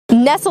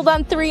Nestled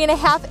on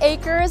 3.5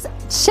 acres,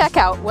 check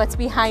out what's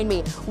behind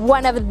me.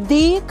 One of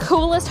the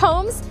coolest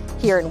homes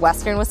here in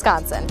western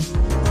Wisconsin.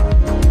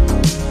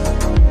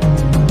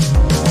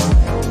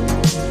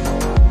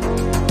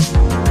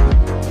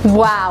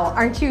 Wow,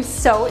 aren't you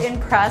so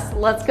impressed?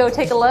 Let's go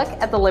take a look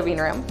at the living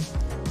room.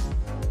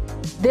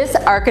 This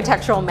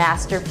architectural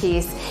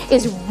masterpiece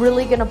is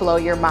really gonna blow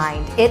your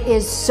mind. It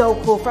is so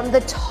cool, from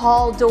the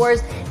tall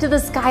doors to the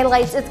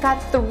skylights. It's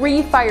got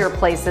 3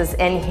 fireplaces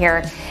in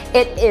here.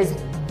 It is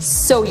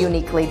so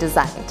uniquely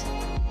designed.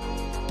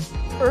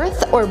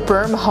 Earth or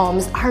berm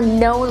homes are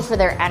known for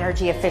their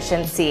energy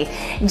efficiency.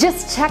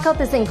 Just check out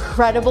this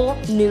incredible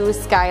new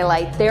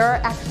skylight. There are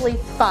actually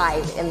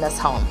 5 in this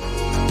home.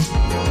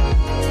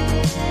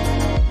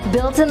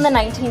 Built in the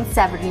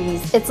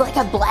 1970s, it's like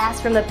a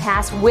blast from the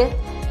past with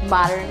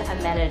modern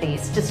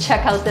amenities. Just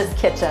check out this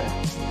kitchen.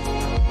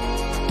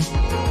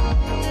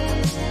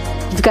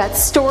 You've got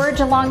storage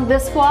along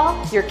this wall,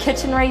 your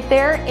kitchen right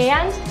there,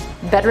 and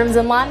bedrooms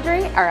and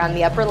laundry are on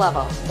the upper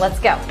level. Let's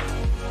go.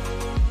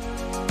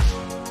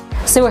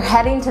 So we're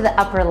heading to the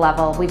upper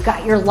level. We've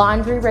got your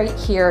laundry right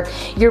here,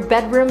 your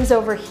bedrooms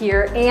over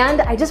here, and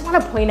I just want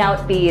to point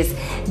out these.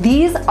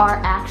 These are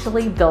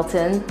actually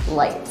built-in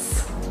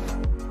lights.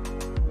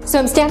 So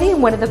I'm standing in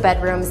one of the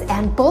bedrooms,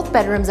 and both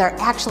bedrooms are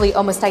actually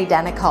almost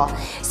identical.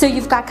 So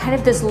you've got kind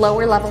of this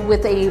lower level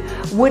with a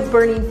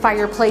wood-burning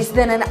fireplace,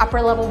 then an upper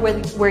level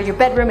where your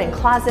bedroom and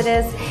closet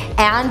is,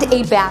 and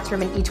a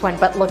bathroom in each one.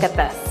 But look at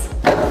this.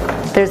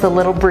 There's a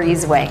little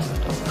breezeway.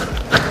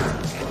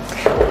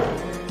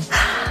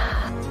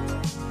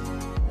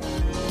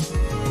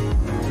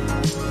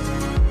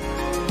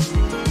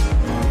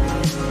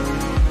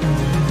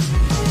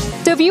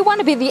 So if you want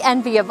to be the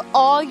envy of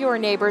all your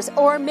neighbors,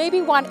 or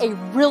maybe want a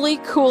really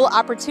cool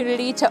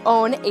opportunity to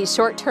own a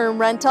short-term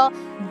rental,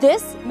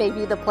 this may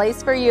be the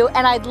place for you,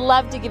 and I'd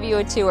love to give you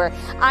a tour.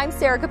 I'm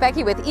Sarah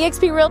Kopecky with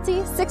eXp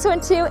Realty,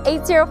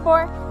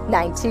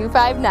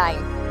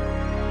 612-804-9259.